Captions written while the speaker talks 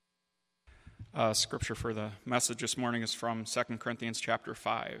Scripture for the message this morning is from 2 Corinthians chapter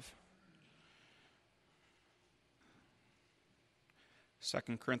 5.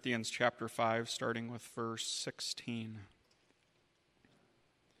 2 Corinthians chapter 5, starting with verse 16.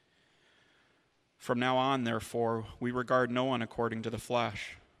 From now on, therefore, we regard no one according to the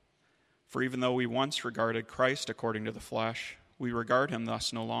flesh. For even though we once regarded Christ according to the flesh, we regard him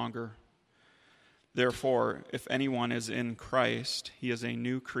thus no longer. Therefore, if anyone is in Christ, he is a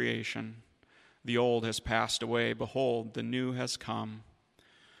new creation. The old has passed away. Behold, the new has come.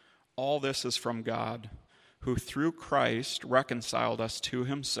 All this is from God, who through Christ reconciled us to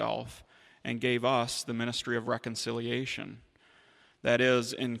himself and gave us the ministry of reconciliation. That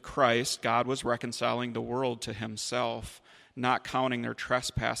is, in Christ, God was reconciling the world to himself, not counting their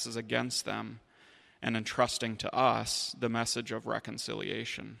trespasses against them, and entrusting to us the message of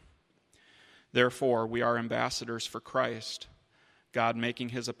reconciliation. Therefore, we are ambassadors for Christ, God making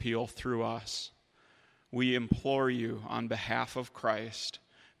his appeal through us. We implore you on behalf of Christ,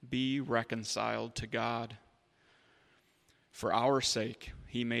 be reconciled to God. For our sake,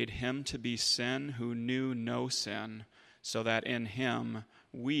 he made him to be sin who knew no sin, so that in him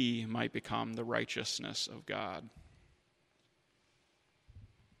we might become the righteousness of God.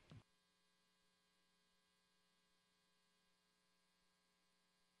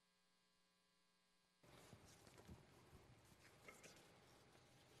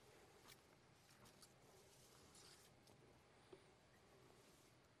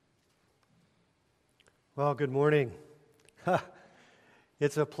 Well, good morning.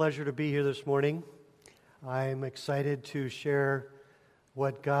 It's a pleasure to be here this morning. I'm excited to share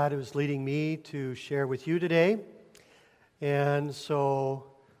what God is leading me to share with you today. And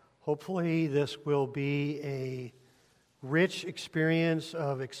so hopefully this will be a rich experience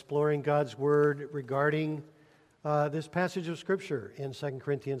of exploring God's Word regarding this passage of Scripture in 2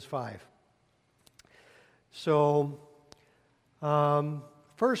 Corinthians 5. So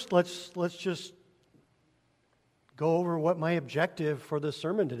first, let's just go over what my objective for the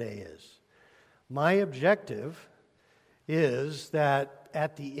sermon today is. My objective is that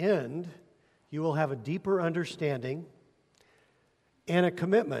at the end, you will have a deeper understanding and a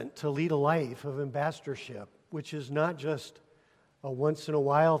commitment to lead a life of ambassadorship, which is not just a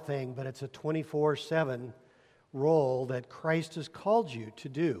once-in-a-while thing, but it's a 24/7 role that Christ has called you to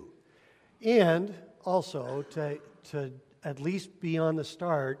do. And also to at least be on the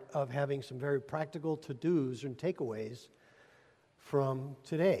start of having some very practical to-dos and takeaways from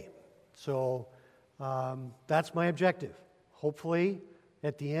today. So that's my objective. Hopefully,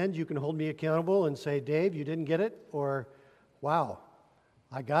 at the end, you can hold me accountable and say, Dave, you didn't get it, or, wow,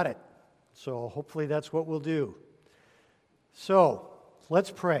 I got it. So hopefully that's what we'll do. So let's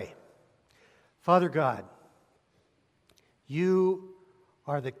pray. Father God, you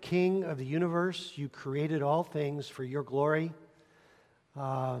are the King of the universe. You created all things for your glory.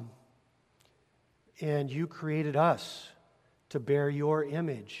 And you created us to bear your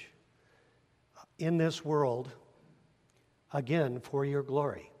image in this world, again, for your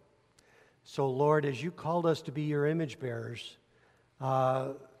glory. So, Lord, as you called us to be your image bearers,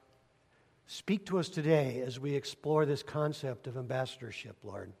 speak to us today as we explore this concept of ambassadorship,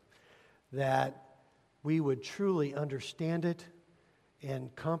 Lord, that we would truly understand it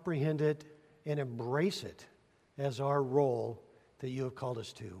and comprehend it and embrace it as our role that you have called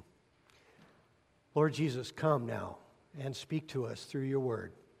us to. Lord Jesus, come now and speak to us through your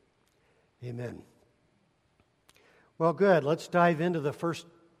word. Amen. Well, good. Let's dive into the first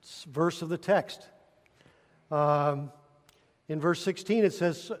verse of the text. In verse 16 it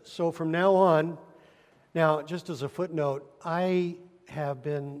says, so from now on, now just as a footnote, I have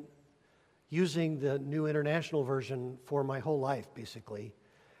been using the New International Version for my whole life, basically.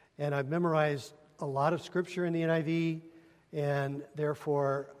 And I've memorized a lot of Scripture in the NIV, and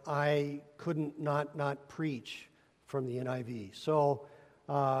therefore I couldn't not preach from the NIV. So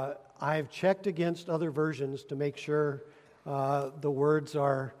I've checked against other versions to make sure the words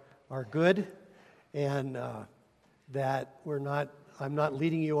are good, and that I'm not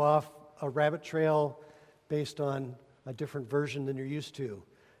leading you off a rabbit trail based on a different version than you're used to.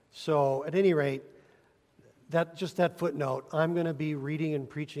 So, at any rate, that footnote, I'm going to be reading and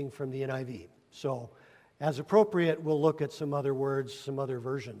preaching from the NIV. So, as appropriate, we'll look at some other words, some other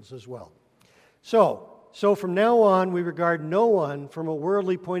versions as well. So from now on, we regard no one from a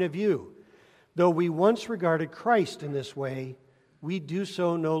worldly point of view. Though we once regarded Christ in this way, we do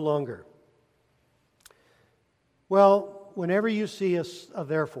so no longer. Well, whenever you see a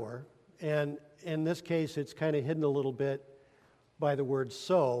therefore, and in this case, it's kind of hidden a little bit by the word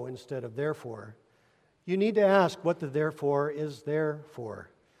so instead of therefore, you need to ask what the therefore is there for.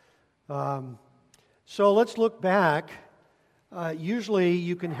 So let's look back. Usually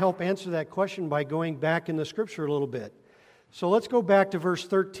you can help answer that question by going back in the Scripture a little bit. So let's go back to verse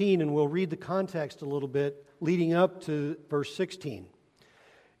 13 and we'll read the context a little bit leading up to verse 16.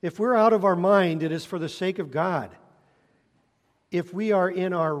 If we're out of our mind, it is for the sake of God. If we are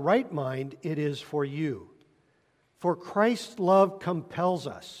in our right mind, it is for you. For Christ's love compels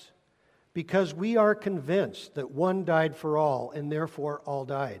us, because we are convinced that one died for all, and therefore all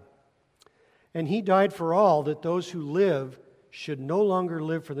died. And he died for all, that those who live should no longer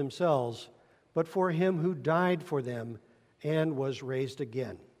live for themselves, but for him who died for them and was raised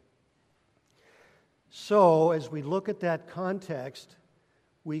again. So, as we look at that context,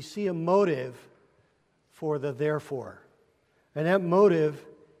 we see a motive for the therefore. And that motive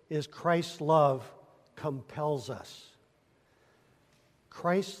is Christ's love compels us.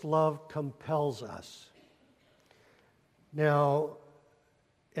 Christ's love compels us. Now,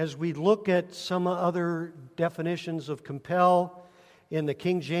 as we look at some other definitions of compel, in the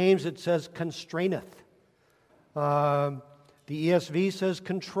King James it says constraineth. The ESV says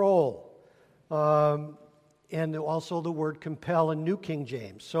control. And also the word compel in New King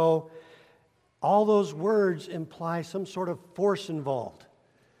James. So all those words imply some sort of force involved.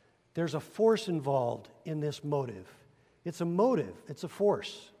 There's a force involved in this motive. It's a motive. It's a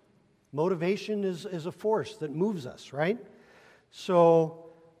force. Motivation is a force that moves us, right? So,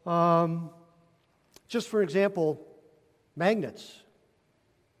 just for example, magnets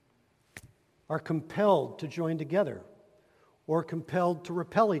are compelled to join together or compelled to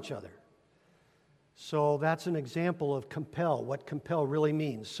repel each other. So that's an example of compel, what compel really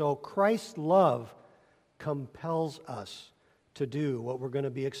means. So Christ's love compels us to do what we're going to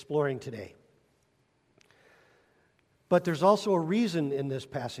be exploring today. But there's also a reason in this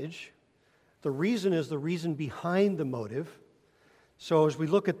passage. The reason is the reason behind the motive. So as we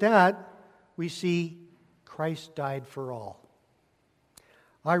look at that, we see Christ died for all.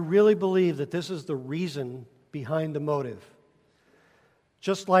 I really believe that this is the reason behind the motive.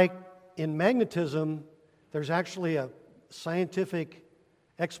 Just like in magnetism, there's actually a scientific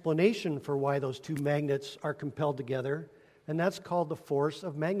explanation for why those two magnets are compelled together, and that's called the force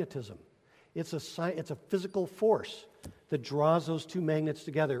of magnetism. It's a physical force that draws those two magnets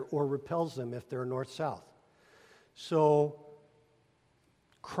together or repels them if they're north-south. So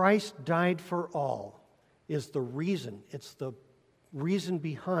Christ died for all is the reason. It's the reason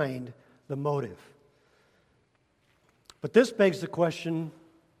behind the motive. But this begs the question,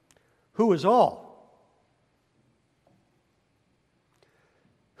 who is all?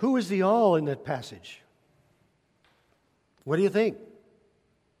 Who is the all in that passage? What do you think?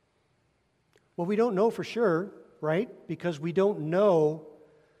 Well, we don't know for sure, right? Because we don't know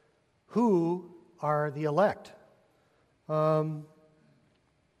who are the elect.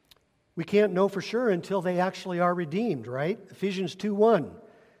 We can't know for sure until they actually are redeemed, right? Ephesians 2:1.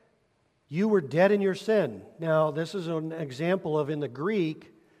 You were dead in your sin. Now, this is an example of, in the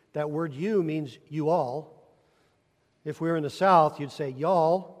Greek, that word you means you all. If we were in the South, you'd say,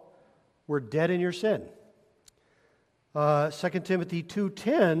 y'all were dead in your sin. 2 Timothy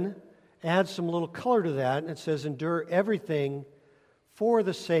 2:10 adds some little color to that, and it says, endure everything for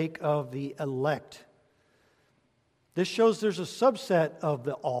the sake of the elect. This shows there's a subset of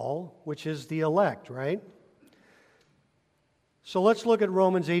the all, which is the elect, right? So let's look at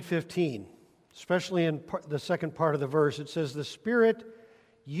Romans 8:15, especially in the second part of the verse. It says, the Spirit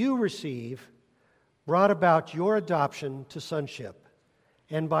you receive brought about your adoption to sonship,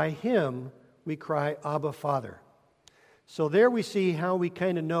 and by Him we cry, Abba, Father. So there we see how we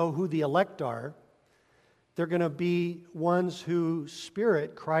kind of know who the elect are. They're going to be ones whose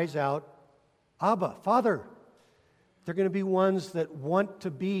Spirit cries out, Abba, Father. They're going to be ones that want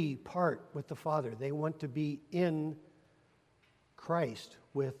to be part with the Father. They want to be in Christ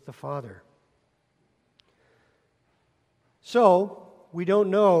with the Father. So, we don't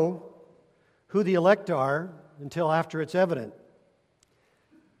know who the elect are until after it's evident.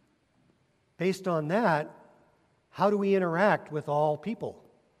 Based on that, how do we interact with all people?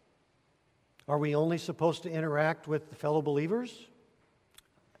 Are we only supposed to interact with fellow believers?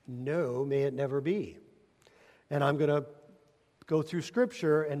 No, may it never be. And I'm going to go through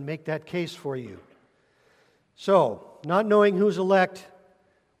Scripture and make that case for you. So, not knowing who's elect,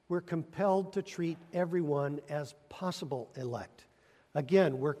 we're compelled to treat everyone as possible elect.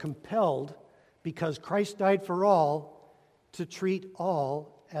 Again, we're compelled, because Christ died for all, to treat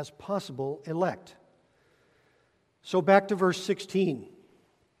all as possible elect. So back to verse 16,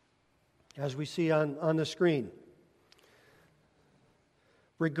 as we see on the screen.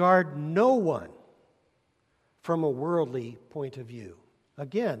 Regard no one from a worldly point of view.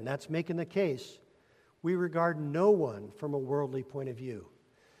 Again, that's making the case. We regard no one from a worldly point of view.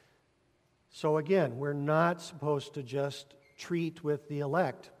 So again, we're not supposed to just treat with the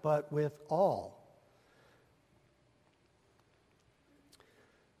elect, but with all.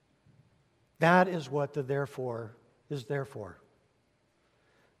 That is what the therefore is there for.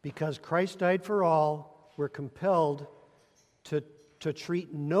 Because Christ died for all, we're compelled to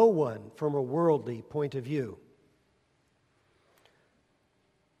treat no one from a worldly point of view.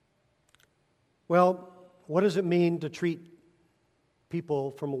 Well, what does it mean to treat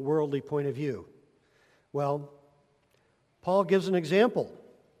people from a worldly point of view? Well, Paul gives an example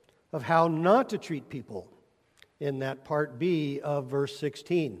of how not to treat people in that part B of verse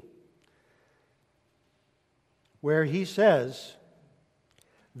 16, where he says,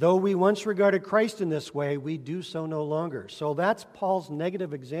 though we once regarded Christ in this way, we do so no longer. So that's Paul's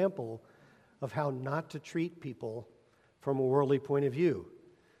negative example of how not to treat people from a worldly point of view.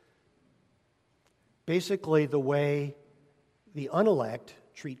 Basically, the way the unelect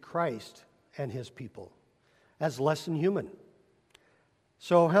treat Christ and his people, as less than human.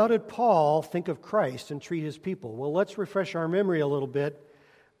 So how did Paul think of Christ and treat his people? Well, let's refresh our memory a little bit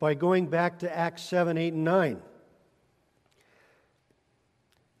by going back to Acts 7, 8, and 9.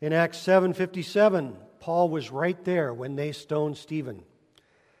 In Acts 7:57, Paul was right there when they stoned Stephen.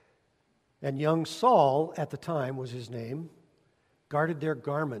 And young Saul, at the time was his name, guarded their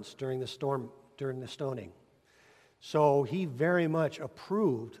garments during the stoning. So he very much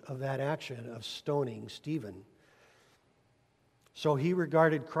approved of that action of stoning Stephen. So he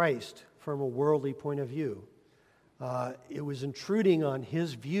regarded Christ from a worldly point of view. It was intruding on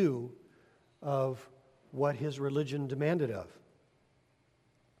his view of what his religion demanded of.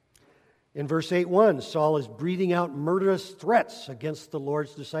 In verse 8:1, Saul is breathing out murderous threats against the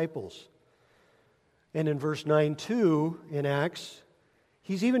Lord's disciples. And in verse 9:2 in Acts,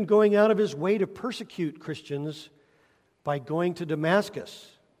 he's even going out of his way to persecute Christians by going to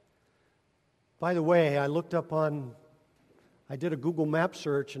Damascus. By the way, I did a Google map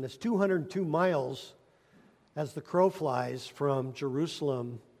search, and it's 202 miles as the crow flies from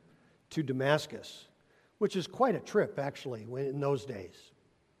Jerusalem to Damascus, which is quite a trip, actually, in those days.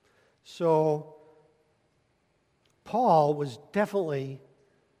 So, Paul was definitely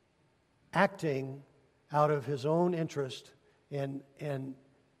acting out of his own interest and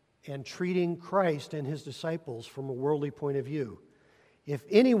treating Christ and his disciples from a worldly point of view. If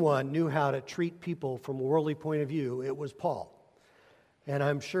anyone knew how to treat people from a worldly point of view, it was Paul. And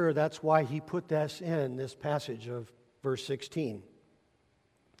I'm sure that's why he put this in this passage of verse 16.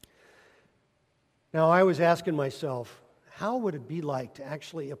 Now, I was asking myself, how would it be like to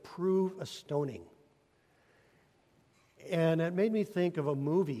actually approve a stoning? And it made me think of a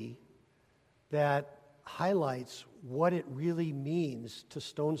movie that highlights what it really means to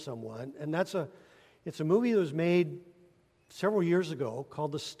stone someone. And it's a movie that was made several years ago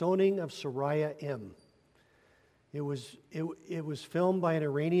called The Stoning of Soraya M. It was filmed by an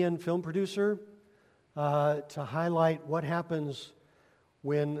Iranian film producer to highlight what happens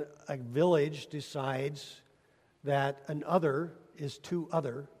when a village decides that an other is too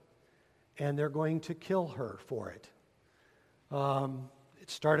other, and they're going to kill her for it. It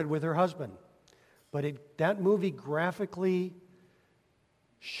started with her husband, but that movie graphically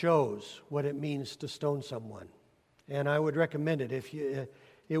shows what it means to stone someone, and I would recommend it.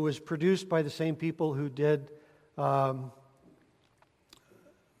 It was produced by the same people who did the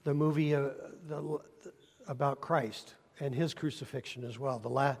movie about Christ and his crucifixion as well.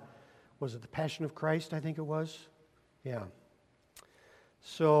 Was it The Passion of Christ, I think it was? Yeah.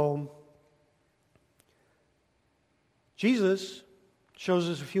 So, Jesus shows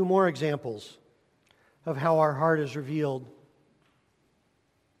us a few more examples of how our heart is revealed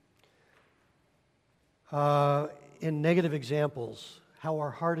in negative examples, how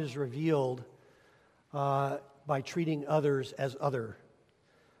our heart is revealed by treating others as other.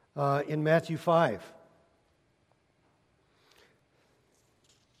 In Matthew 5.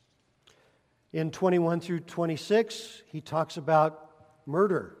 In 21 through 26, he talks about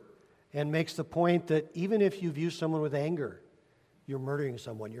murder and makes the point that even if you view someone with anger, you're murdering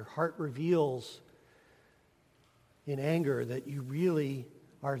someone. Your heart reveals in anger that you really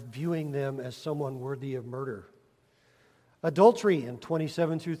are viewing them as someone worthy of murder. Adultery in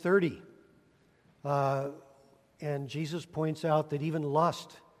 27 through 30. And Jesus points out that even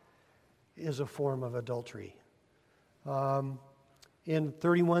lust is a form of adultery. In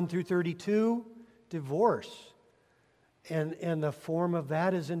 31 through 32, divorce. And the form of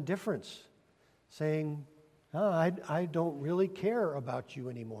that is indifference, saying, I don't really care about you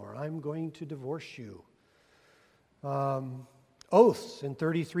anymore. I'm going to divorce you. oaths in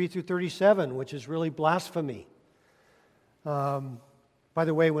 33 through 37, which is really blasphemy. By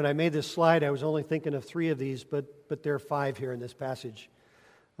the way, when I made this slide, I was only thinking of 3 of these, but there are 5 here in this passage.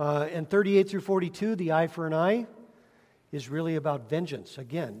 And 38 through 42, the eye for an eye, is really about vengeance.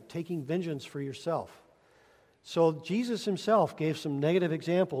 Again, taking vengeance for yourself. So Jesus himself gave some negative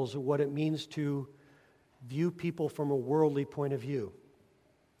examples of what it means to view people from a worldly point of view.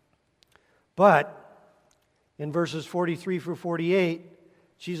 But in verses 43 through 48,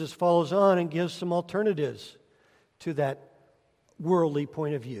 Jesus follows on and gives some alternatives to that worldly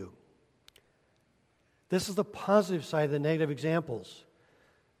point of view. This is the positive side of the negative examples.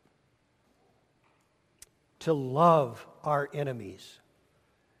 To love our enemies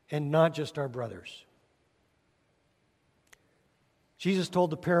and not just our brothers. Jesus told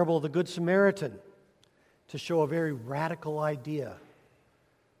the parable of the Good Samaritan to show a very radical idea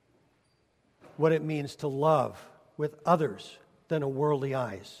what it means to love with others than a worldly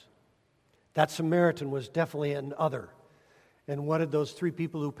eyes. That Samaritan was definitely an other. And what did those 3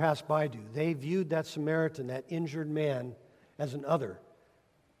 people who passed by do? They viewed that Samaritan, that injured man, as an other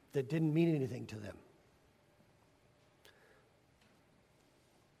that didn't mean anything to them.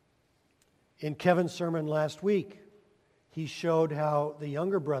 In Kevin's sermon last week, he showed how the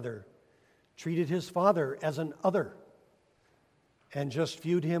younger brother treated his father as an other and just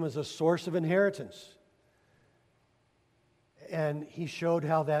viewed him as a source of inheritance. And he showed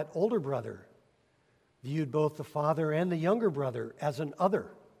how that older brother viewed both the father and the younger brother as an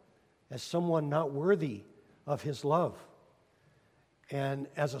other, as someone not worthy of his love, and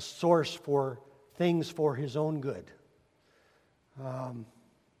as a source for things for his own good.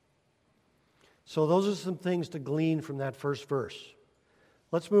 So those are some things to glean from that first verse.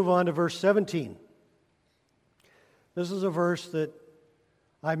 Let's move on to verse 17. This is a verse that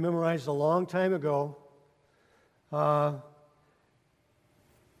I memorized a long time ago.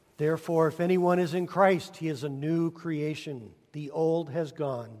 Therefore, if anyone is in Christ, he is a new creation. The old has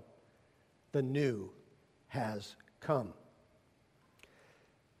gone, the new has come.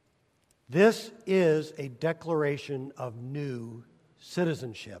 This is a declaration of new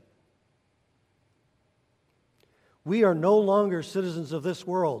citizenship. We are no longer citizens of this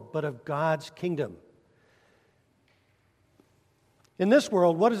world, but of God's kingdom. In this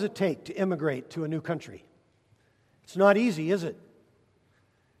world, what does it take to immigrate to a new country? It's not easy, is it?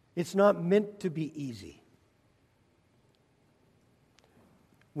 It's not meant to be easy.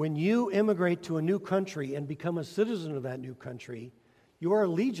 When you immigrate to a new country and become a citizen of that new country, your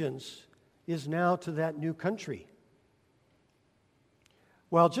allegiance is now to that new country.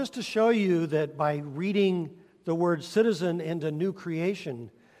 Well, just to show you that by reading the word citizen into new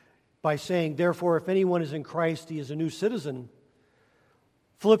creation, by saying, therefore, if anyone is in Christ, he is a new citizen,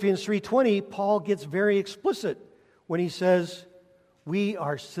 Philippians 3:20, Paul gets very explicit when he says, we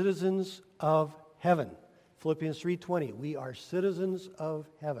are citizens of heaven. Philippians 3:20, we are citizens of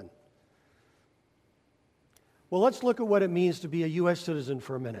heaven. Well, let's look at what it means to be a U.S. citizen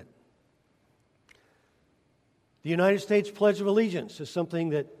for a minute. The United States Pledge of Allegiance is something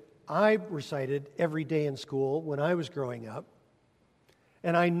that I recited every day in school when I was growing up,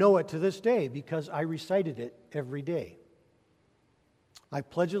 and I know it to this day because I recited it every day. I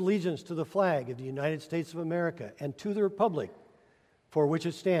pledge allegiance to the flag of the United States of America and to the republic for which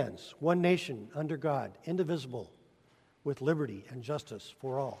it stands, one nation under God, indivisible, with liberty and justice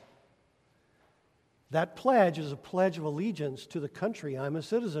for all. That pledge is a pledge of allegiance to the country I'm a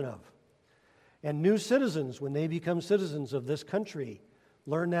citizen of. And new citizens, when they become citizens of this country,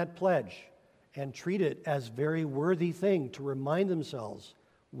 learn that pledge and treat it as a very worthy thing to remind themselves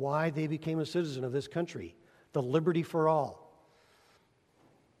why they became a citizen of this country, the liberty for all.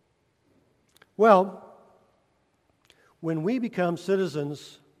 Well, when we become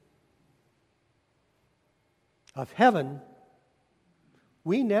citizens of heaven,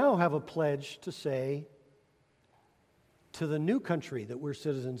 we now have a pledge to say to the new country that we're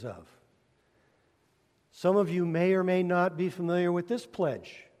citizens of. Some of you may or may not be familiar with this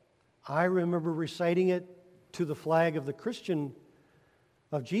pledge. I remember reciting it to the flag of the Christian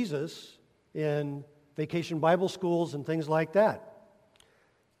of Jesus in vacation Bible schools and things like that.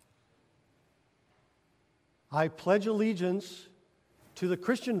 I pledge allegiance to the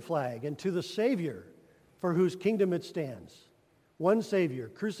Christian flag and to the Savior for whose kingdom it stands. One Savior,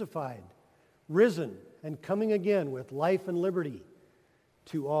 crucified, risen, and coming again with life and liberty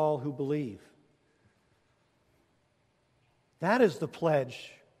to all who believe. That is the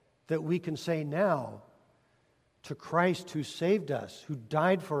pledge that we can say now to Christ who saved us, who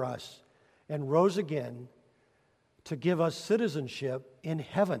died for us, and rose again to give us citizenship in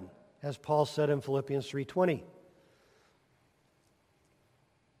heaven, as Paul said in Philippians 3:20.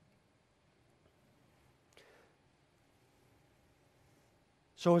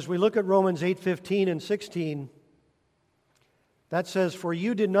 So as we look at Romans 8:15 and 16, that says, "For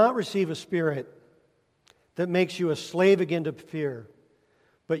you did not receive a spirit that makes you a slave again to fear,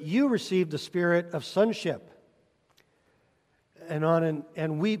 but you received the spirit of sonship.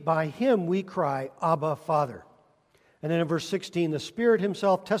 And we by him we cry, Abba, Father." And then in verse 16, "The Spirit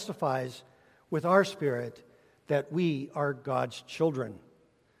himself testifies with our spirit that we are God's children."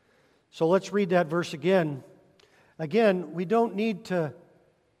 So let's read that verse again. Again, we don't need to.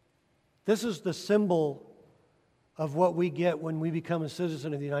 This is the symbol of what we get when we become a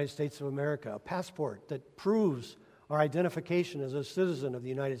citizen of the United States of America, a passport that proves our identification as a citizen of the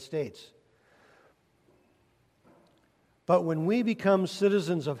United States. But when we become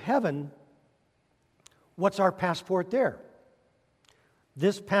citizens of heaven, what's our passport there?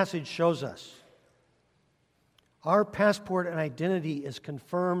 This passage shows us. Our passport and identity is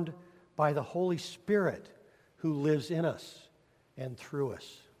confirmed by the Holy Spirit who lives in us and through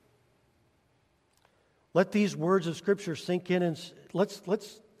us. Let these words of Scripture sink in, and let's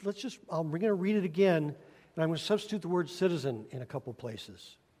just, I'm going to read it again, and I'm going to substitute the word citizen in a couple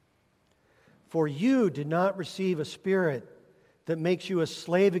places. "For you did not receive a spirit that makes you a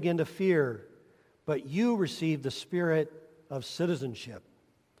slave again to fear, but you received the spirit of citizenship.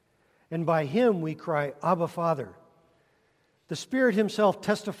 And by him we cry, Abba, Father. The Spirit himself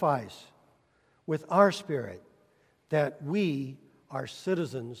testifies with our spirit that we are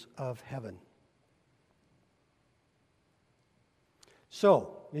citizens of heaven."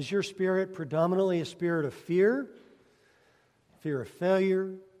 So, is your spirit predominantly a spirit of fear? Fear of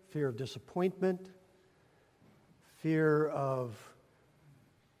failure, fear of disappointment, fear of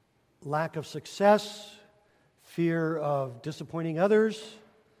lack of success, fear of disappointing others,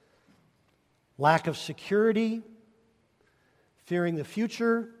 lack of security, fearing the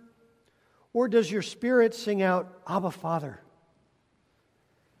future? Or does your spirit sing out, Abba, Father,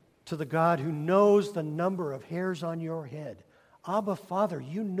 to the God who knows the number of hairs on your head? Abba, Father,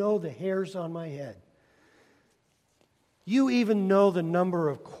 you know the hairs on my head. You even know the number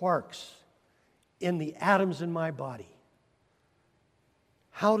of quarks in the atoms in my body.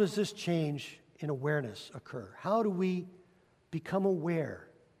 How does this change in awareness occur? How do we become aware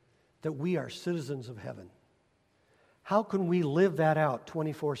that we are citizens of heaven? How can we live that out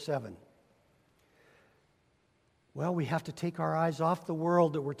 24/7? Well, we have to take our eyes off the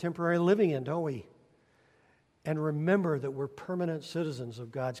world that we're temporarily living in, don't we? And remember that we're permanent citizens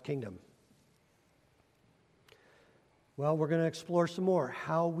of God's kingdom. Well, we're going to explore some more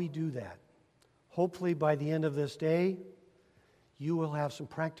how we do that. Hopefully by the end of this day, you will have some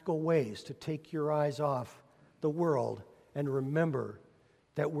practical ways to take your eyes off the world and remember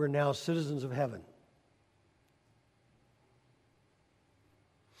that we're now citizens of heaven.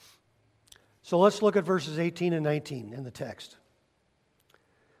 So let's look at verses 18 and 19 in the text.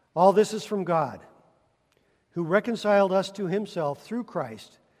 "All this is from God, who reconciled us to himself through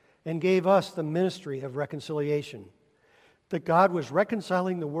Christ and gave us the ministry of reconciliation. That God was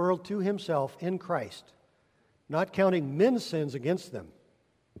reconciling the world to himself in Christ, not counting men's sins against them.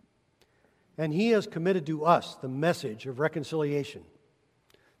 And he has committed to us the message of reconciliation."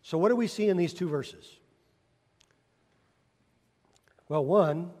 So what do we see in these two verses? Well,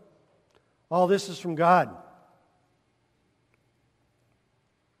 one, all this is from God.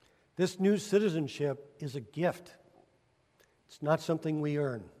 This new citizenship is a gift. It's not something we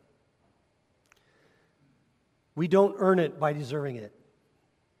earn. We don't earn it by deserving it.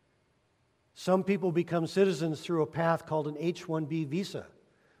 Some people become citizens through a path called an H-1B visa,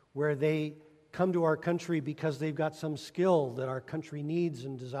 where they come to our country because they've got some skill that our country needs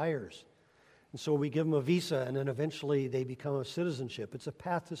and desires. And so we give them a visa, and then eventually they become a citizenship. It's a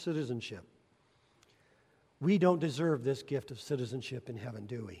path to citizenship. We don't deserve this gift of citizenship in heaven,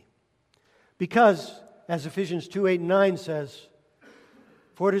 do we? Because, as Ephesians 2:8-9 says,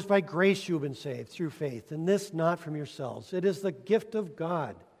 "For it is by grace you have been saved through faith, and this not from yourselves. It is the gift of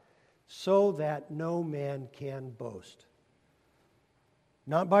God, so that no man can boast."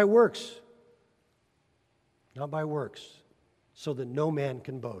 Not by works. Not by works, so that no man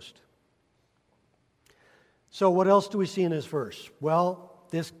can boast. So what else do we see in this verse? Well,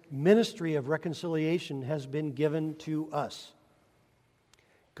 this ministry of reconciliation has been given to us.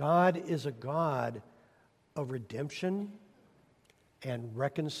 God is a God of redemption and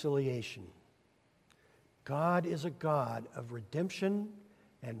reconciliation. God is a God of redemption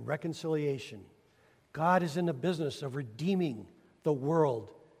and reconciliation. God is in the business of redeeming the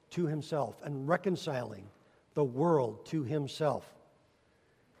world to himself and reconciling the world to himself.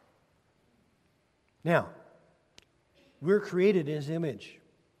 Now, we're created in his image.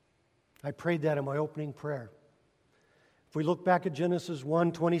 I prayed that in my opening prayer. If we look back at Genesis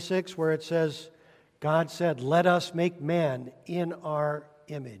 1:26, where it says, God said, let us make man in our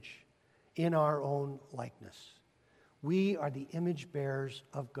image, in our own likeness. We are the image bearers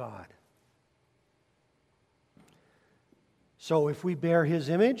of God. So if we bear His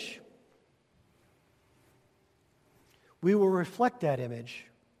image, we will reflect that image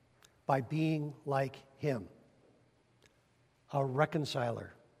by being like Him, a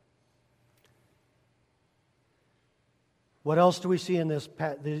reconciler. What else do we see in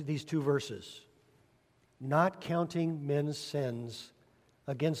these two verses? Not counting men's sins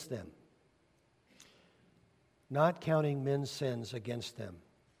against them. Not counting men's sins against them.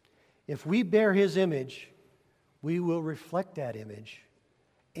 If we bear His image, we will reflect that image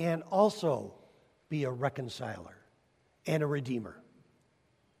and also be a reconciler and a redeemer.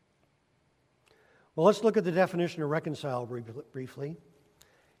 Well, let's look at the definition of reconcile briefly.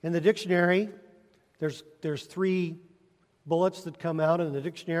 In the dictionary, there's three bullets that come out in the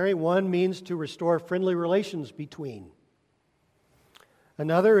dictionary. One means to restore friendly relations between.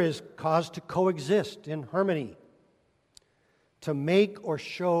 Another is cause to coexist in harmony, to make or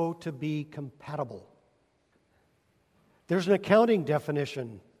show to be compatible. There's an accounting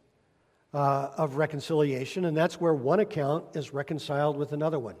definition of reconciliation, and that's where one account is reconciled with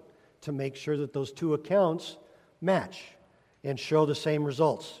another one to make sure that those two accounts match and show the same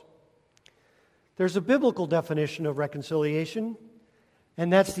results. There's a biblical definition of reconciliation,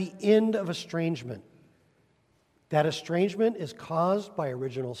 and that's the end of estrangement. That estrangement is caused by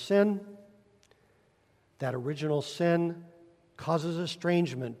original sin. That original sin causes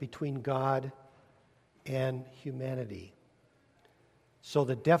estrangement between God and humanity. So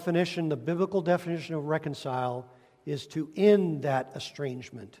the biblical definition of reconcile is to end that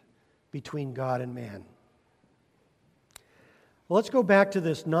estrangement between God and man. Well, let's go back to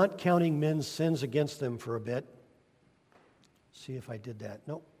this not counting men's sins against them for a bit. See if I did that.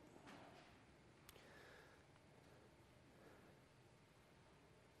 Nope.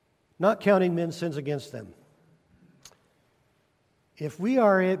 Not counting men's sins against them. If we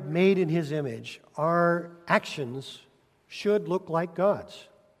are made in His image, our actions should look like God's.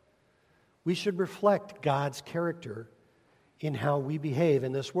 We should reflect God's character in how we behave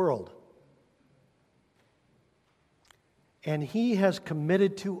in this world. And He has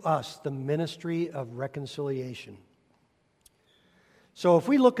committed to us the ministry of reconciliation. So if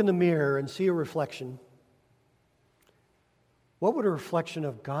we look in the mirror and see a reflection, what would a reflection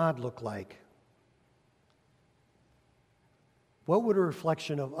of God look like? What would a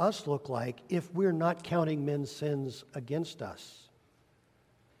reflection of us look like if we're not counting men's sins against us?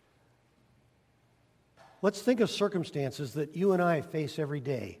 Let's think of circumstances that you and I face every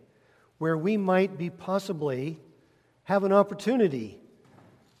day where we might be possibly have an opportunity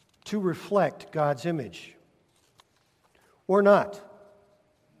to reflect God's image or not.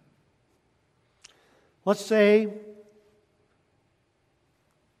 Let's say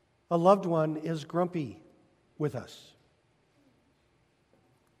a loved one is grumpy with us.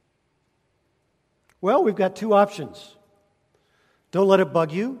 Well, we've got two options. Don't let it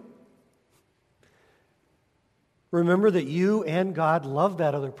bug you. Remember that you and God love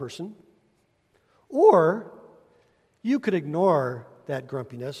that other person. Or you could ignore that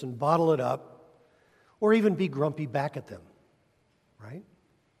grumpiness and bottle it up, or even be grumpy back at them, right?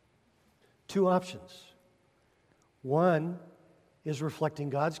 Two options. One is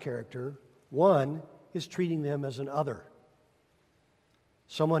reflecting God's character. One is treating them as an other,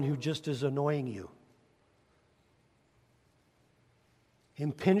 someone who just is annoying you,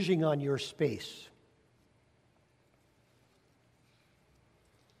 impinging on your space.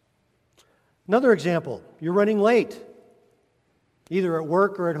 Another example, you're running late, either at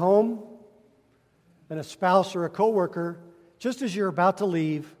work or at home, and a spouse or a coworker, just as you're about to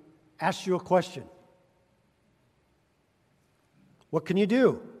leave, asks you a question. What can you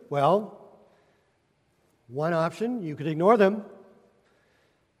do? Well, one option, you could ignore them.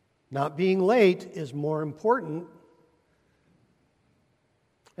 Not being late is more important.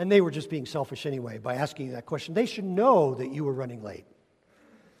 And they were just being selfish anyway by asking you that question. They should know that you were running late.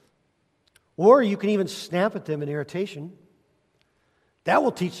 Or you can even snap at them in irritation. That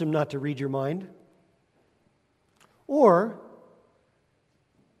will teach them not to read your mind. Or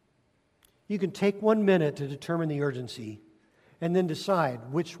you can take 1 minute to determine the urgency and then decide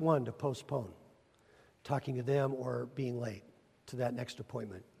which one to postpone, talking to them or being late to that next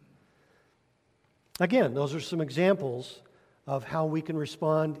appointment. Again, those are some examples of how we can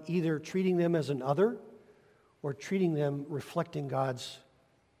respond, either treating them as an other or treating them reflecting God's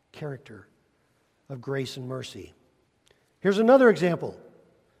character of grace and mercy. Here's another example.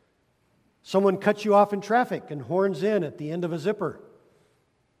 Someone cuts you off in traffic and horns in at the end of a zipper.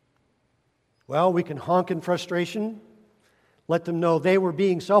 Well, we can honk in frustration, let them know they were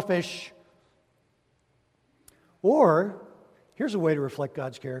being selfish. Or, here's a way to reflect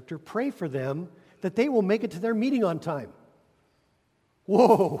God's character: pray for them that they will make it to their meeting on time.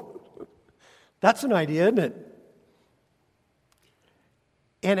 Whoa, that's an idea, isn't it?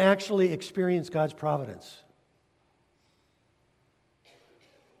 And actually experience God's providence.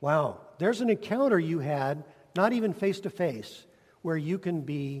 Wow, there's an encounter you had, not even face to face, where you can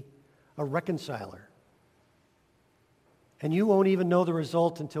be a reconciler. And you won't even know the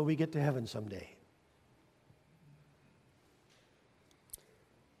result until we get to heaven someday.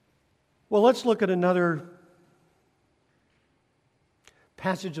 Well, let's look at another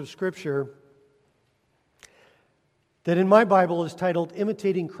passage of Scripture that in my Bible is titled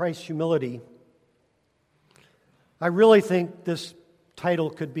Imitating Christ's Humility. I really think this title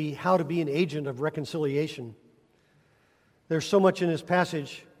could be How to Be an Agent of Reconciliation. There's so much in this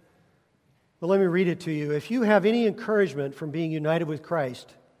passage, but let me read it to you. If you have any encouragement from being united with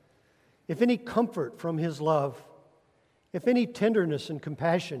Christ, if any comfort from His love, if any tenderness and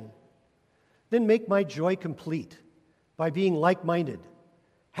compassion, then make my joy complete by being like-minded,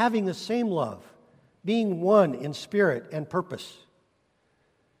 having the same love, being one in spirit and purpose.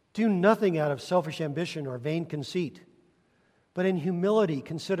 Do nothing out of selfish ambition or vain conceit, but in humility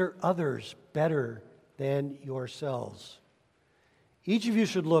consider others better than yourselves. Each of you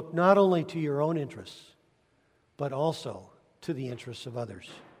should look not only to your own interests, but also to the interests of others.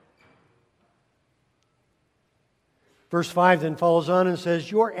 Verse 5 then follows on and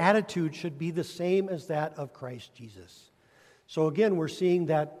says, your attitude should be the same as that of Christ Jesus. So again, we're seeing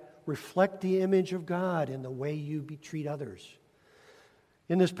that reflect the image of God in the way you treat others.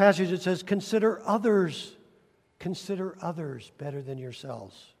 In this passage it says, consider others better than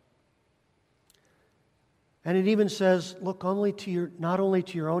yourselves. And it even says, look not only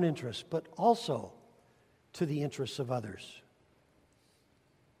to your own interests, but also to the interests of others.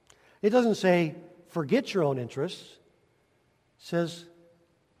 It doesn't say, forget your own interests. It says,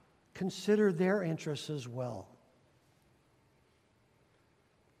 consider their interests as well.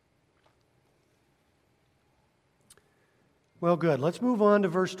 Well, good. Let's move on to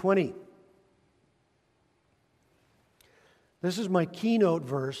verse 20. This is my keynote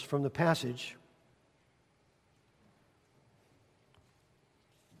verse from the passage.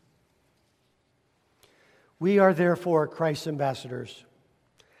 We are therefore Christ's ambassadors,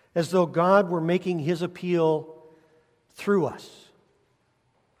 as though God were making His appeal through us.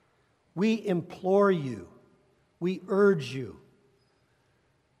 We implore you, we urge you,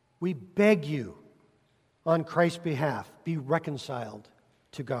 we beg you on Christ's behalf, be reconciled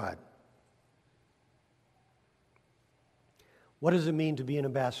to God. What does it mean to be an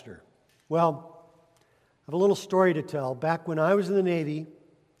ambassador? Well, I have a little story to tell. Back when I was in the Navy,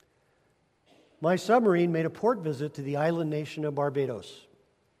 my submarine made a port visit to the island nation of Barbados.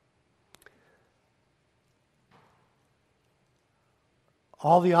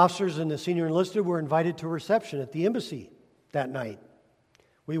 All the officers and the senior enlisted were invited to a reception at the embassy that night.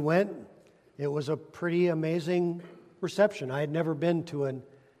 We went. It was a pretty amazing reception. I had never been to an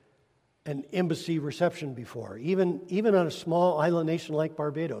embassy reception before, even on a small island nation like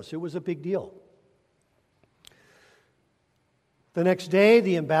Barbados. It was a big deal. The next day,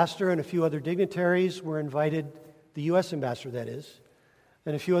 the ambassador and a few other dignitaries were invited, the U.S. ambassador, that is,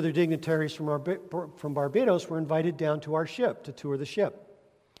 and a few other dignitaries from Barbados were invited down to our ship to tour the ship.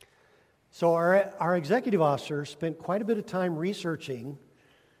 So our executive officer spent quite a bit of time researching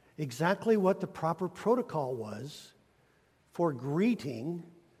exactly what the proper protocol was for greeting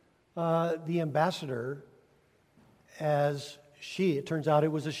the ambassador as she, it turns out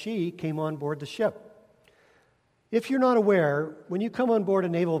it was a she, came on board the ship. If you're not aware, when you come on board a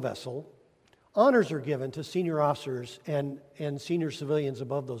naval vessel, honors are given to senior officers and senior civilians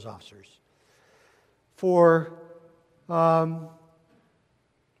above those officers. For a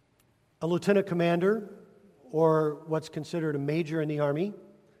lieutenant commander, or what's considered a major in the Army,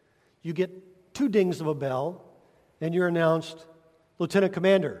 you get 2 dings of a bell, and you're announced Lieutenant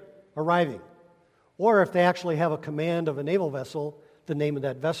Commander arriving. Or if they actually have a command of a naval vessel, the name of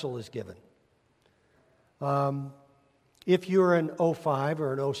that vessel is given. If you're an 05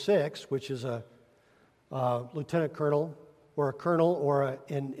 or an 06, which is a lieutenant colonel or a colonel, or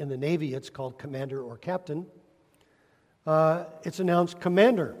in the Navy it's called commander or captain, it's announced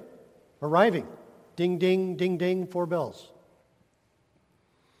Commander arriving. Ding, ding, ding, ding, 4 bells.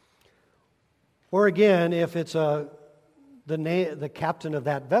 Or again, if it's the captain of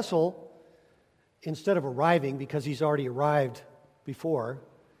that vessel, instead of arriving, because he's already arrived before,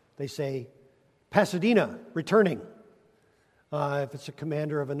 They say, Pasadena, returning. If it's a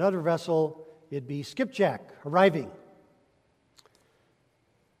commander of another vessel, it'd be skipjack, arriving.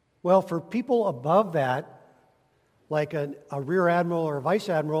 Well, for people above that, like a rear admiral or a vice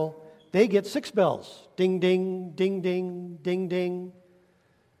admiral, they get 6 bells. Ding, ding, ding, ding, ding, ding.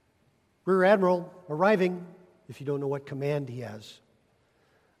 Rear admiral, arriving, if you don't know what command he has.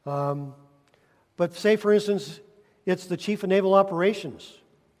 But say, for instance, it's the chief of naval operations.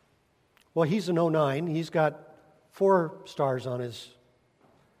 Well, he's an 09. He's got 4 stars on his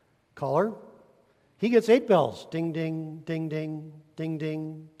collar. He gets 8 bells. Ding, ding, ding, ding, ding,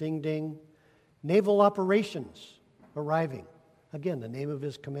 ding, ding, ding. Naval operations, arriving. Again, the name of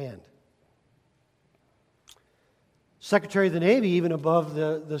his command. Secretary of the Navy, even above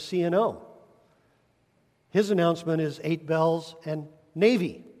the CNO. His announcement is 8 bells and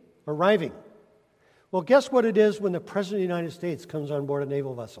Navy, arriving. Well, guess what it is when the President of the United States comes on board a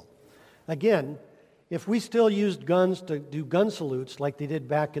naval vessel? Again, if we still used guns to do gun salutes like they did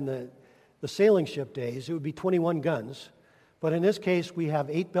back in the sailing ship days, it would be 21 guns. But in this case, we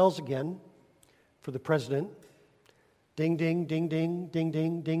have 8 bells again for the President. Ding, ding, ding, ding, ding,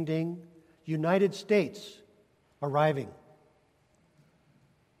 ding, ding, ding. United States, arriving.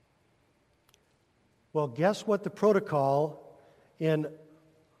 Well, guess what the protocol in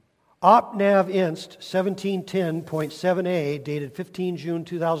OpNav Inst 1710.7a, dated 15 June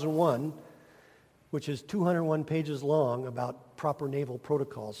 2001, which is 201 pages long, about proper naval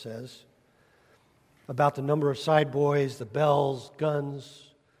protocol, says, about the number of side buoys, the bells,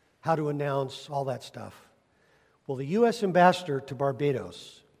 guns, how to announce, all that stuff. Well, the U.S. ambassador to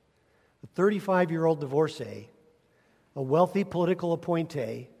Barbados, a 35-year-old divorcee, a wealthy political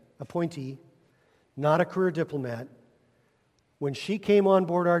appointee, not a career diplomat, when she came on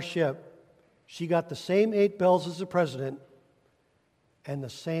board our ship, she got the same 8 bells as the President and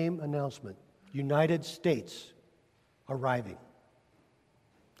the same announcement, United States arriving.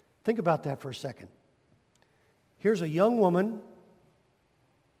 Think about that for a second. Here's a young woman,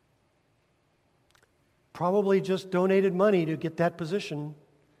 probably just donated money to get that position,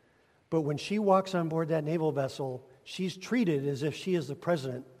 but when she walks on board that naval vessel, she's treated as if she is the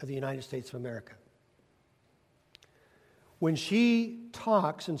President of the United States of America. When she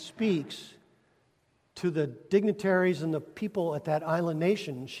talks and speaks to the dignitaries and the people at that island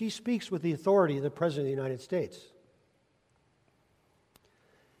nation, she speaks with the authority of the President of the United States.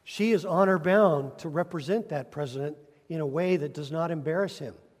 She is honor-bound to represent that President in a way that does not embarrass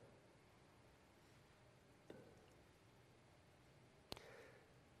him.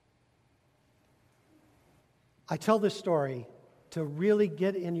 I tell this story to really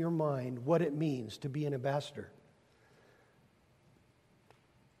get in your mind what it means to be an ambassador.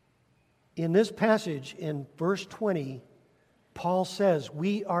 In this passage, in verse 20, Paul says,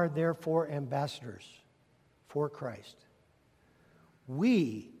 "We are therefore ambassadors for Christ."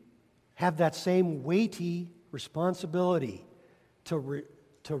 We have that same weighty responsibility to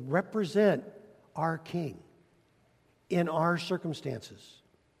represent our King in our circumstances.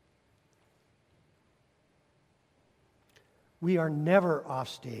 We are never off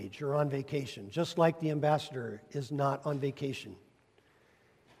stage or on vacation, just like the ambassador is not on vacation.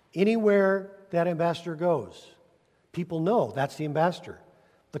 Anywhere that ambassador goes, people know that's the ambassador.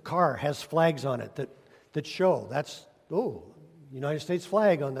 The car has flags on it that show that's, United States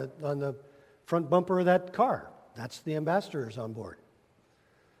flag on the front bumper of that car. That's the ambassadors on board.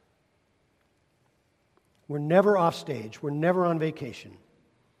 We're never off stage. We're never on vacation.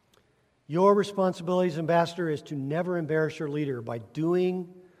 Your responsibility as ambassador is to never embarrass your leader by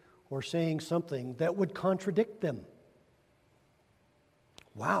doing or saying something that would contradict them.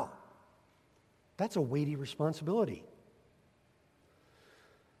 Wow, that's a weighty responsibility.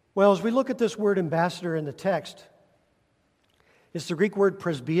 Well, as we look at this word ambassador in the text, it's the Greek word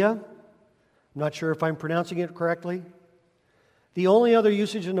presbia. I'm not sure if I'm pronouncing it correctly. The only other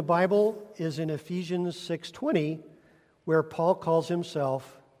usage in the Bible is in Ephesians 6:20, where Paul calls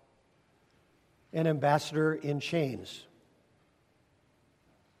himself an ambassador in chains.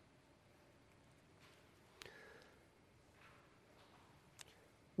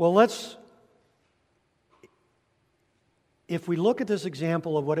 Well, if we look at this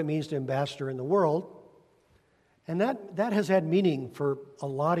example of what it means to ambassador in the world, and that has had meaning for a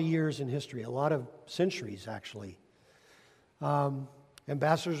lot of years in history, a lot of centuries actually.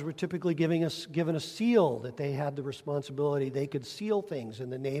 Ambassadors were typically given a seal that they had the responsibility, they could seal things in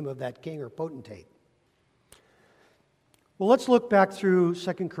the name of that king or potentate. Well, let's look back through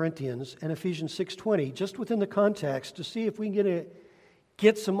 2 Corinthians and Ephesians 6:20, just within the context, to see if we can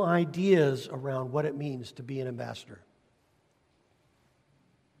get some ideas around what it means to be an ambassador.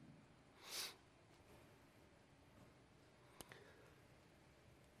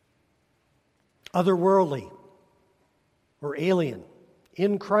 otherworldly or alien,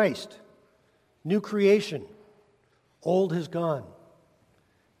 in Christ, new creation, old has gone,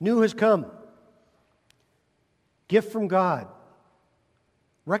 new has come, gift from God,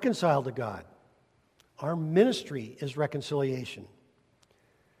 reconciled to God. Our ministry is reconciliation.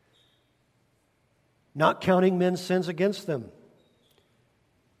 Not counting men's sins against them.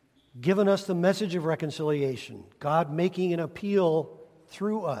 Given us the message of reconciliation. God making an appeal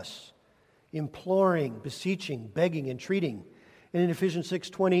through us. Imploring, beseeching, begging, entreating. And in Ephesians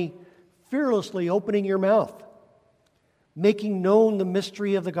 6:20, fearlessly opening your mouth. Making known the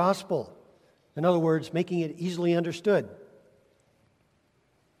mystery of the gospel. In other words, making it easily understood.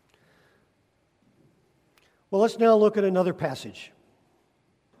 Well, let's now look at another passage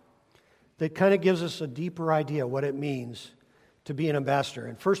that kind of gives us a deeper idea what it means to be an ambassador.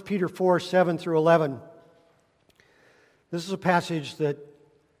 In 1 Peter 4:7-11, this is a passage that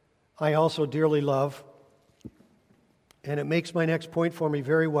I also dearly love, and it makes my next point for me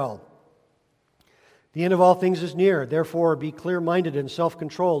very well. The end of all things is near. Therefore, be clear-minded and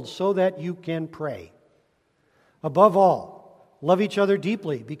self-controlled so that you can pray. Above all, love each other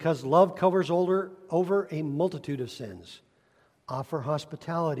deeply, because love covers over a multitude of sins. Offer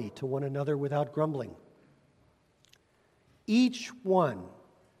hospitality to one another without grumbling. Each one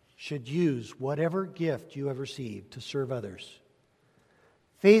should use whatever gift you have received to serve others,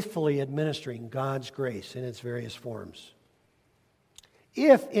 faithfully administering God's grace in its various forms.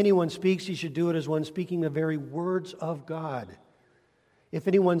 If anyone speaks, he should do it as one speaking the very words of God. If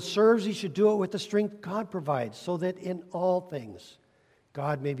anyone serves, he should do it with the strength God provides, so that in all things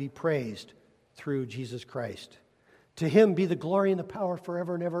God may be praised through Jesus Christ. To him be the glory and the power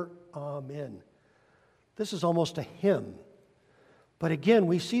forever and ever. Amen. This is almost a hymn. But again,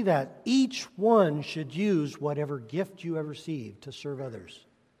 we see that each one should use whatever gift you have received to serve others,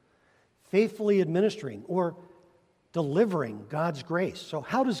 faithfully administering or delivering God's grace. So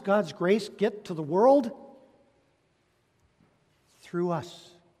how does God's grace get to the world? Through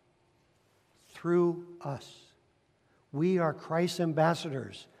us. Through us. We are Christ's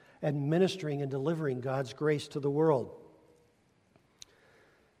ambassadors, administering and delivering God's grace to the world.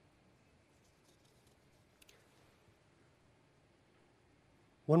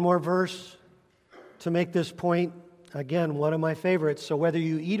 One more verse to make this point. Again, one of my favorites. So whether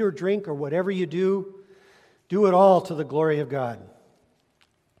you eat or drink or whatever you do, do it all to the glory of God.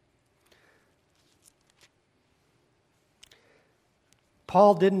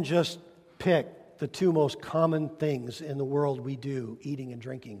 Paul didn't just pick the two most common things in the world we do, eating and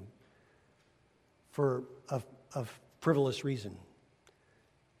drinking, for a frivolous reason.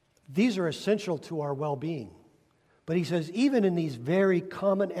 These are essential to our well-being. But he says, even in these very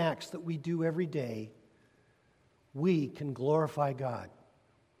common acts that we do every day, we can glorify God.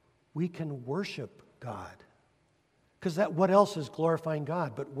 We can worship God. Because what else is glorifying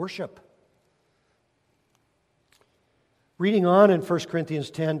God but worship? Reading on in 1 Corinthians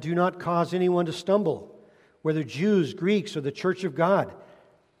 10, do not cause anyone to stumble, whether Jews, Greeks, or the church of God.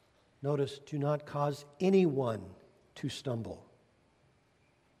 Notice, do not cause anyone to stumble.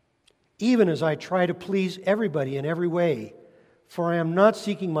 Even as I try to please everybody in every way, for I am not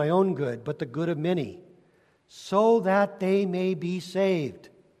seeking my own good, but the good of many, so that they may be saved.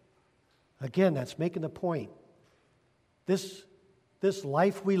 Again, that's making the point. This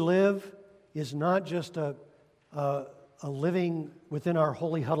life we live is not just a living within our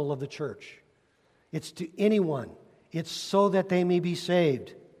holy huddle of the church. It's to anyone. It's so that they may be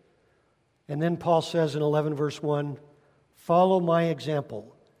saved. And then Paul says in 11 verse 1, follow my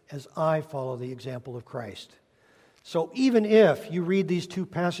example as I follow the example of Christ. So even if you read these two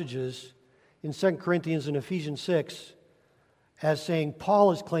passages in 2 Corinthians and Ephesians 6 as saying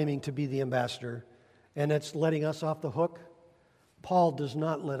Paul is claiming to be the ambassador and it's letting us off the hook, Paul does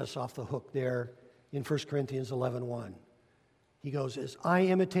not let us off the hook there in 1 Corinthians 11:1. He goes, as I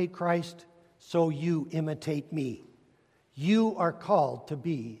imitate Christ, so you imitate me. You are called to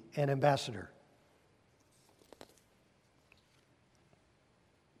be an ambassador.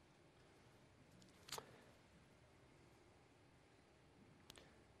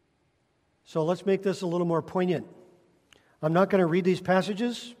 So let's make this a little more poignant. I'm not going to read these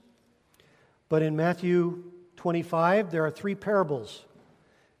passages, but in Matthew 25, there are 3 parables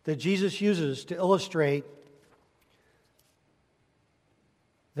that Jesus uses to illustrate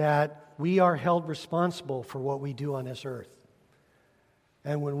that we are held responsible for what we do on this earth.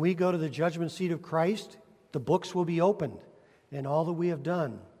 And when we go to the judgment seat of Christ, the books will be opened, and all that we have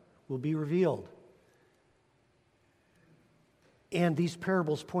done will be revealed. And these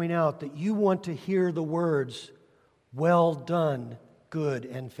parables point out that you want to hear the words, well done, good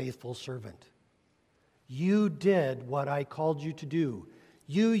and faithful servant. You did what I called you to do.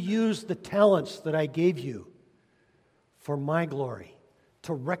 You used the talents that I gave you for my glory,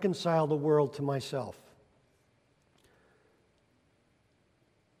 to reconcile the world to myself.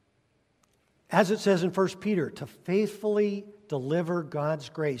 As it says in 1 Peter, to faithfully deliver God's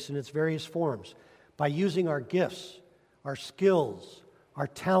grace in its various forms by using our gifts, our skills, our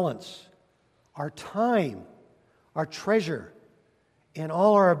talents, our time, our treasure, and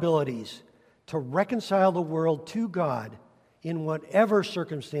all our abilities to reconcile the world to God in whatever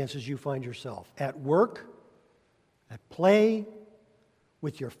circumstances you find yourself, at work, at play,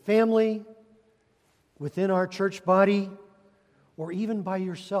 with your family, within our church body, or even by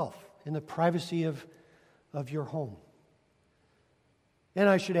yourself in the privacy of your home. And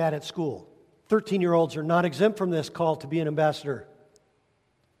I should add, at school. 13-year-olds are not exempt from this call to be an ambassador.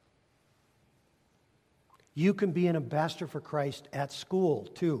 You can be an ambassador for Christ at school,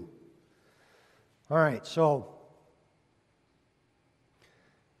 too. All right, so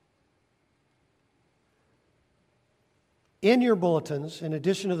in your bulletins, in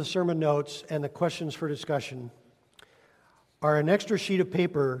addition to the sermon notes and the questions for discussion, are an extra sheet of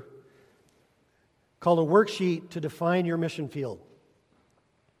paper called a worksheet to define your mission field.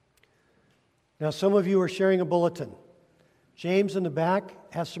 Now, some of you are sharing a bulletin. James in the back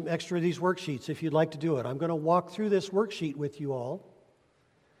has some extra of these worksheets if you'd like to do it. I'm going to walk through this worksheet with you all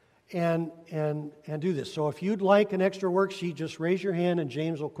and do this. So if you'd like an extra worksheet, just raise your hand and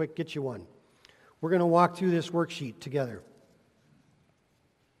James will quick get you one. We're going to walk through this worksheet together.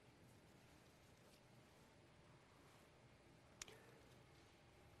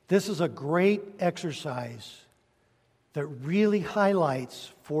 This is a great exercise that really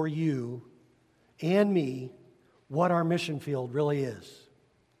highlights for you and me what our mission field really is.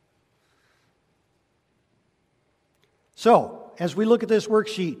 So, as we look at this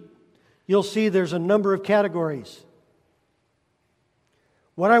worksheet, you'll see there's a number of categories.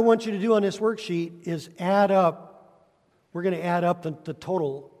 What I want you to do on this worksheet is add up. We're going to add up the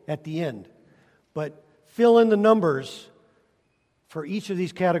total at the end. But fill in the numbers for each of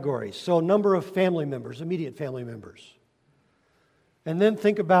these categories. So, number of family members, immediate family members. And then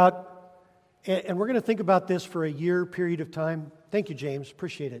think about, and we're going to think about this for a year period of time. Thank you, James.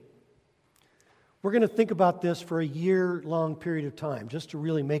 Appreciate it. We're going to think about this for a year-long period of time, just to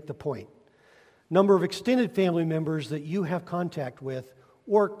really make the point. Number of extended family members that you have contact with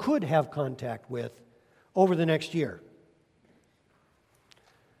or could have contact with over the next year.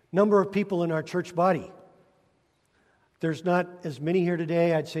 Number of people in our church body. There's not as many here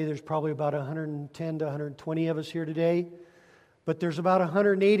today. I'd say there's probably about 110 to 120 of us here today. But there's about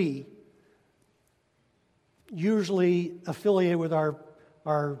 180 usually affiliated with our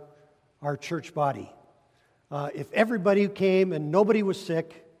church body. If everybody came and nobody was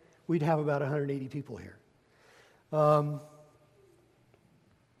sick, we'd have about 180 people here.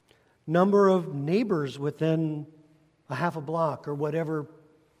 Number of neighbors within a half a block or whatever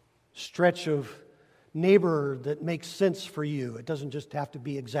stretch of neighbor that makes sense for you. It doesn't just have to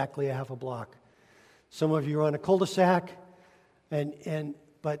be exactly a half a block. Some of you are on a cul-de-sac,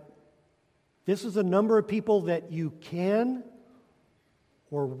 but this is a number of people that you can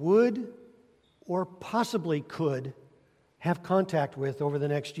or would or possibly could have contact with over the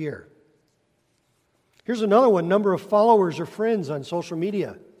next year. Here's another one, number of followers or friends on social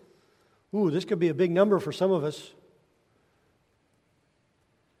media. Ooh, this could be a big number for some of us.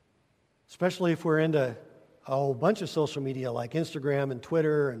 Especially if we're into a whole bunch of social media like Instagram and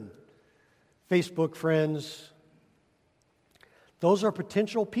Twitter and Facebook friends. Those are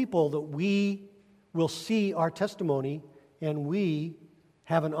potential people that we will see our testimony and we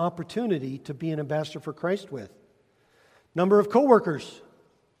have an opportunity to be an ambassador for Christ with. Number of coworkers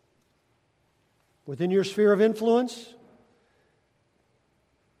within your sphere of influence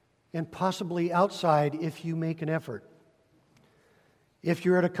and possibly outside if you make an effort. If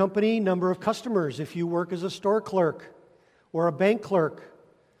you're at a company, number of customers. If you work as a store clerk or a bank clerk,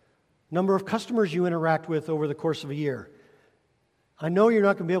 number of customers you interact with over the course of a year. I know you're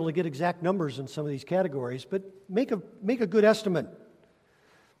not going to be able to get exact numbers in some of these categories, but make a good estimate.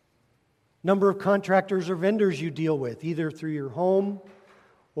 Number of contractors or vendors you deal with, either through your home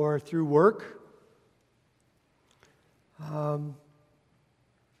or through work.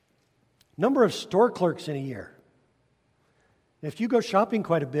 Number of store clerks in a year. If you go shopping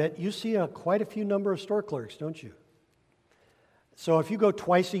quite a bit, you see quite a few number of store clerks, don't you? So if you go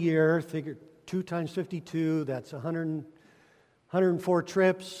twice a year, figure 2 times 52, that's 104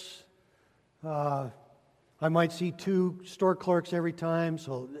 trips. I might see 2 store clerks every time,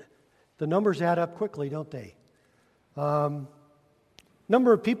 so the numbers add up quickly, don't they?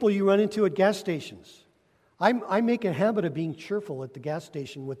 Number of people you run into at gas stations. I make a habit of being cheerful at the gas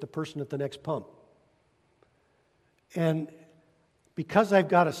station with the person at the next pump. And because I've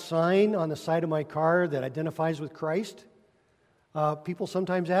got a sign on the side of my car that identifies with Christ, people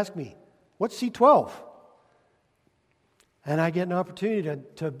sometimes ask me, what's C12? And I get an opportunity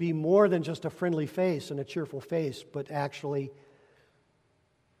to be more than just a friendly face and a cheerful face, but actually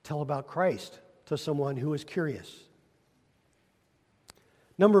tell about Christ to someone who is curious.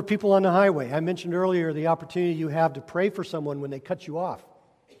 Number of people on the highway. I mentioned earlier the opportunity you have to pray for someone when they cut you off.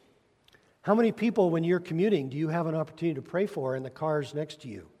 How many people, when you're commuting, do you have an opportunity to pray for in the cars next to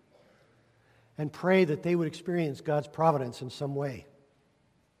you? And pray that they would experience God's providence in some way.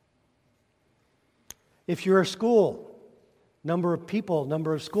 If you're a school, number of people,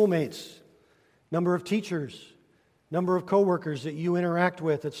 number of schoolmates, number of teachers, number of coworkers that you interact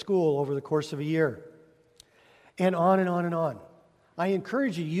with at school over the course of a year. And on and on and on. I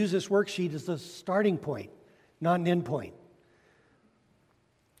encourage you to use this worksheet as the starting point, not an end point.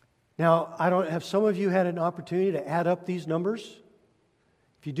 Now, have some of you had an opportunity to add up these numbers?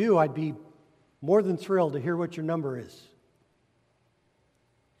 If you do, I'd be more than thrilled to hear what your number is.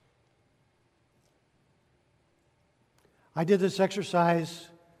 I did this exercise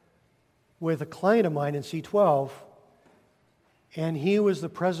with a client of mine in C12, and he was the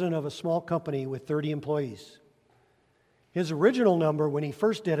president of a small company with 30 employees. His original number when he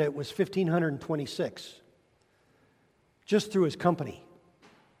first did it was 1,526, just through his company.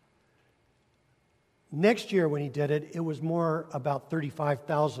 Next year when he did it, it was more about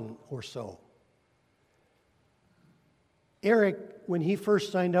 35,000 or so. Eric, when he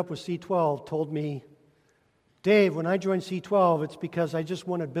first signed up with C12, told me, Dave, when I joined C12, it's because I just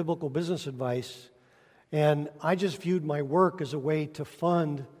wanted biblical business advice, and I just viewed my work as a way to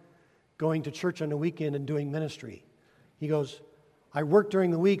fund going to church on the weekend and doing ministry. He goes, I work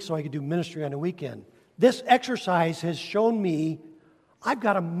during the week so I could do ministry on the weekend. This exercise has shown me I've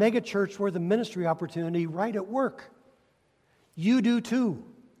got a mega church worth of ministry opportunity right at work. You do too.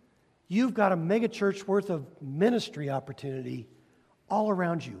 You've got a mega church worth of ministry opportunity all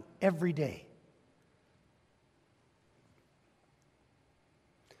around you every day.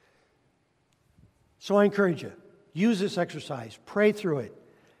 So I encourage you, use this exercise, pray through it.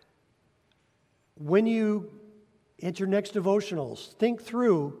 When you enter next devotionals, think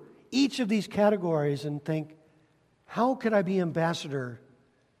through each of these categories and think, how could I be ambassador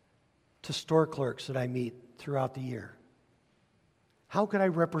to store clerks that I meet throughout the year? How could I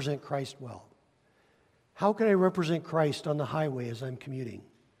represent Christ well? How can I represent Christ on the highway as I'm commuting?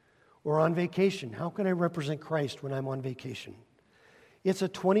 Or on vacation, how can I represent Christ when I'm on vacation? It's a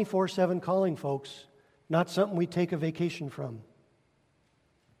 24/7 calling, folks, not something we take a vacation from.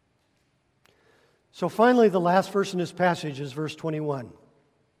 So finally, the last verse in this passage is verse 21.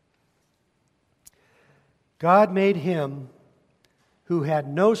 God made him who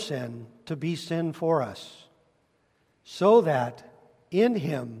had no sin to be sin for us, so that in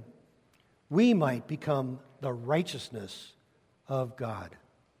him we might become the righteousness of God.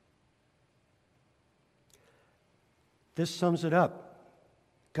 This sums it up.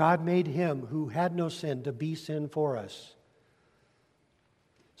 God made him who had no sin to be sin for us,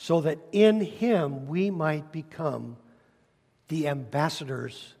 so that in him we might become the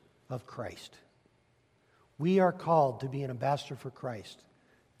ambassadors of Christ. We are called to be an ambassador for Christ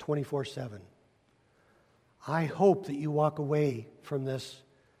 24/7. I hope that you walk away from this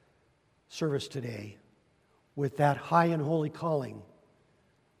service today with that high and holy calling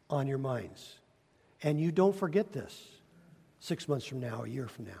on your minds. And you don't forget this 6 months from now, a year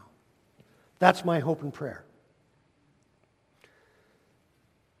from now. That's my hope and prayer.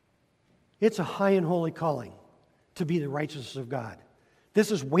 It's a high and holy calling to be the righteousness of God.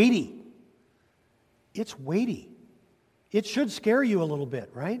 This is weighty. It's weighty. It should scare you a little bit,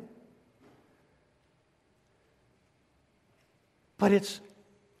 right? But it's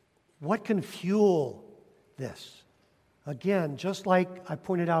what can fuel this. Again, just like I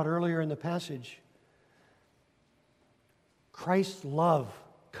pointed out earlier in the passage, Christ's love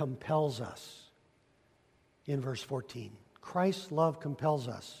compels us in verse 14. Christ's love compels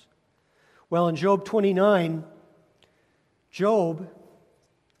us. Well, in Job 29, Job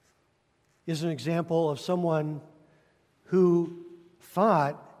is an example of someone who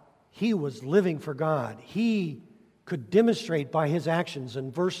thought he was living for God. He could demonstrate by his actions.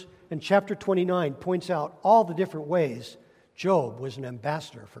 And chapter 29 points out all the different ways Job was an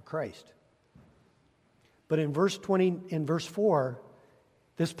ambassador for Christ. But in verse 4,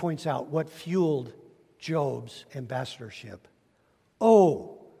 this points out what fueled Job's ambassadorship.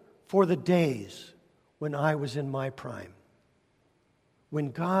 Oh, for the days when I was in my prime,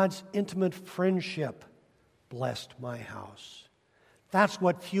 when God's intimate friendship blessed my house. That's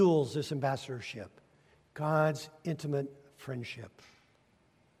what fuels this ambassadorship, God's intimate friendship.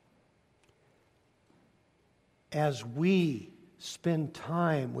 As we spend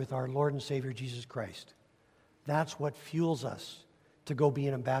time with our Lord and Savior Jesus Christ, that's what fuels us to go be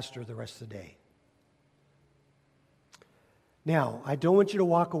an ambassador the rest of the day. Now, I don't want you to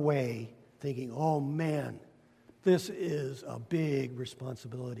walk away thinking, oh man, this is a big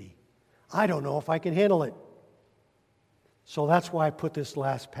responsibility. I don't know if I can handle it. So that's why I put this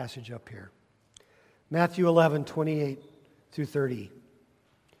last passage up here. Matthew 11, 28 through 30.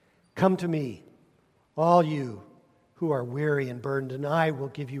 Come to me, all you who are weary and burdened, and I will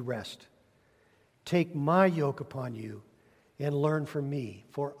give you rest. Take my yoke upon you and learn from me,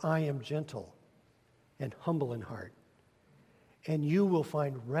 for I am gentle and humble in heart, and you will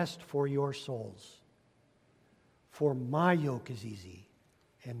find rest for your souls. For my yoke is easy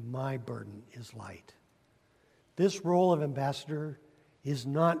and my burden is light. This role of ambassador is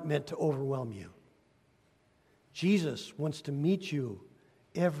not meant to overwhelm you. Jesus wants to meet you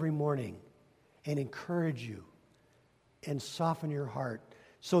every morning and encourage you and soften your heart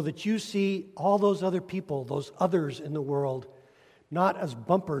so that you see all those other people, those others in the world, not as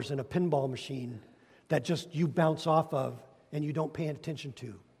bumpers in a pinball machine that just you bounce off of and you don't pay attention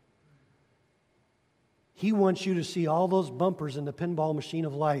to. He wants you to see all those bumpers in the pinball machine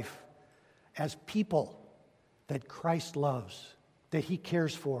of life as people that Christ loves, that He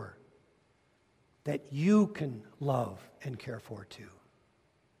cares for, that you can love and care for too.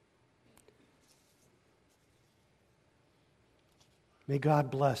 May God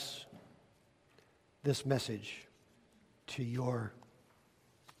bless this message to your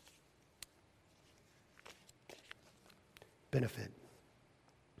benefit.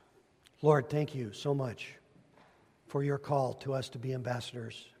 Lord, thank you so much for your call to us to be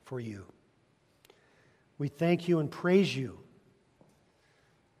ambassadors for you. We thank you and praise you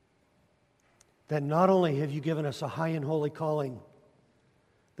that not only have you given us a high and holy calling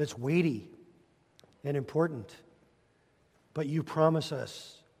that's weighty and important, but you promise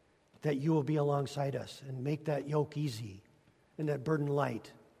us that you will be alongside us and make that yoke easy and that burden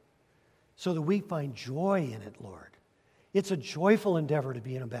light so that we find joy in it, Lord. It's a joyful endeavor to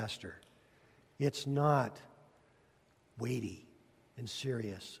be an ambassador. It's not weighty and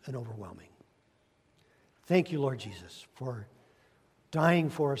serious and overwhelming. Thank you, Lord Jesus, for dying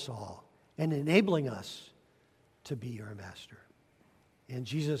for us all and enabling us to be your ambassador. In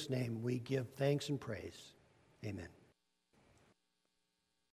Jesus' name, we give thanks and praise. Amen.